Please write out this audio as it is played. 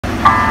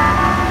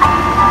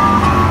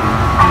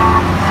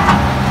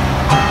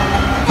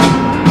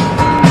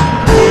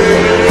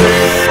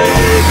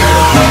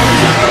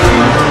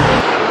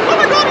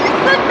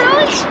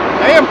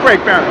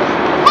Frank Barish.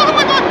 Oh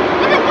my God,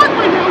 I'm at work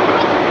right now.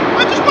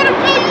 I just want to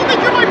tell you that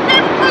you're my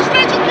favorite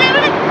presidential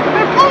candidate, and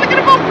I'm totally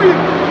going to vote for you.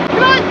 Can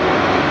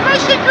I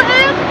shake your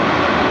hand?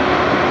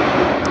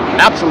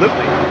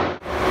 Absolutely.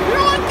 You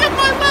know, I'd give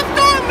my left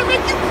arm to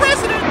make you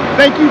president.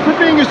 Thank you for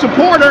being a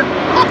supporter.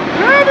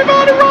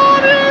 Everybody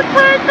run in,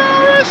 Frank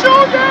Barish,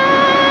 oh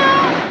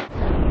yeah!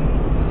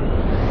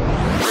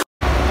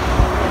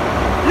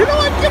 You know,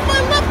 I'd give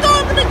my left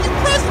arm to make you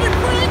president,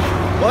 Frank.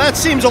 Well, that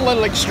seems a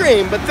little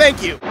extreme, but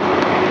thank you.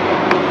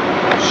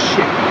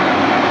 Shit.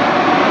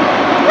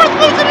 We're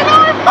losing an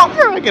arm.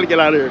 I gotta get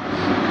out of here.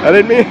 I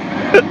didn't mean.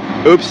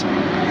 Oops.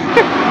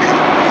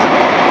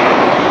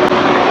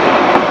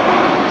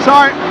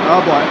 Sorry.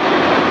 Oh boy.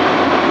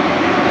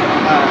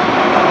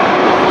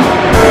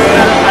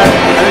 I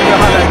didn't know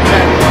how that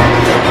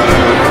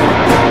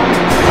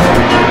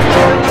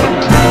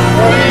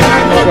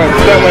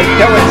went.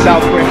 That went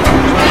south quick.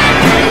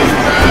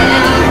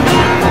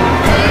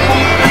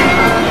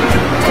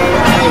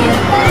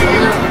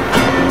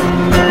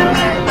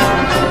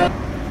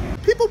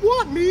 People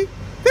want me.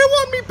 They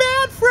want me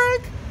bad,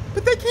 Frank.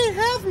 But they can't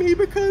have me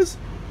because,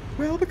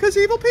 well, because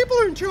evil people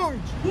are in charge.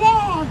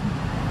 Wrong.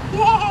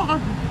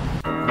 Wrong.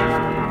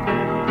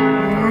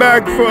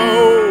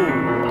 Magphone.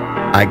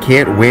 I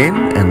can't win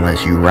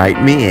unless you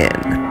write me in.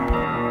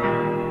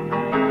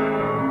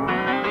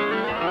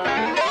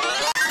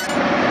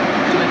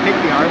 Should I take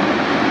the arm? I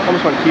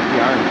almost want to keep the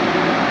arm.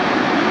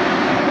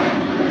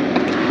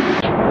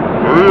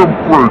 I am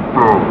Frank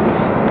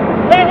Barish.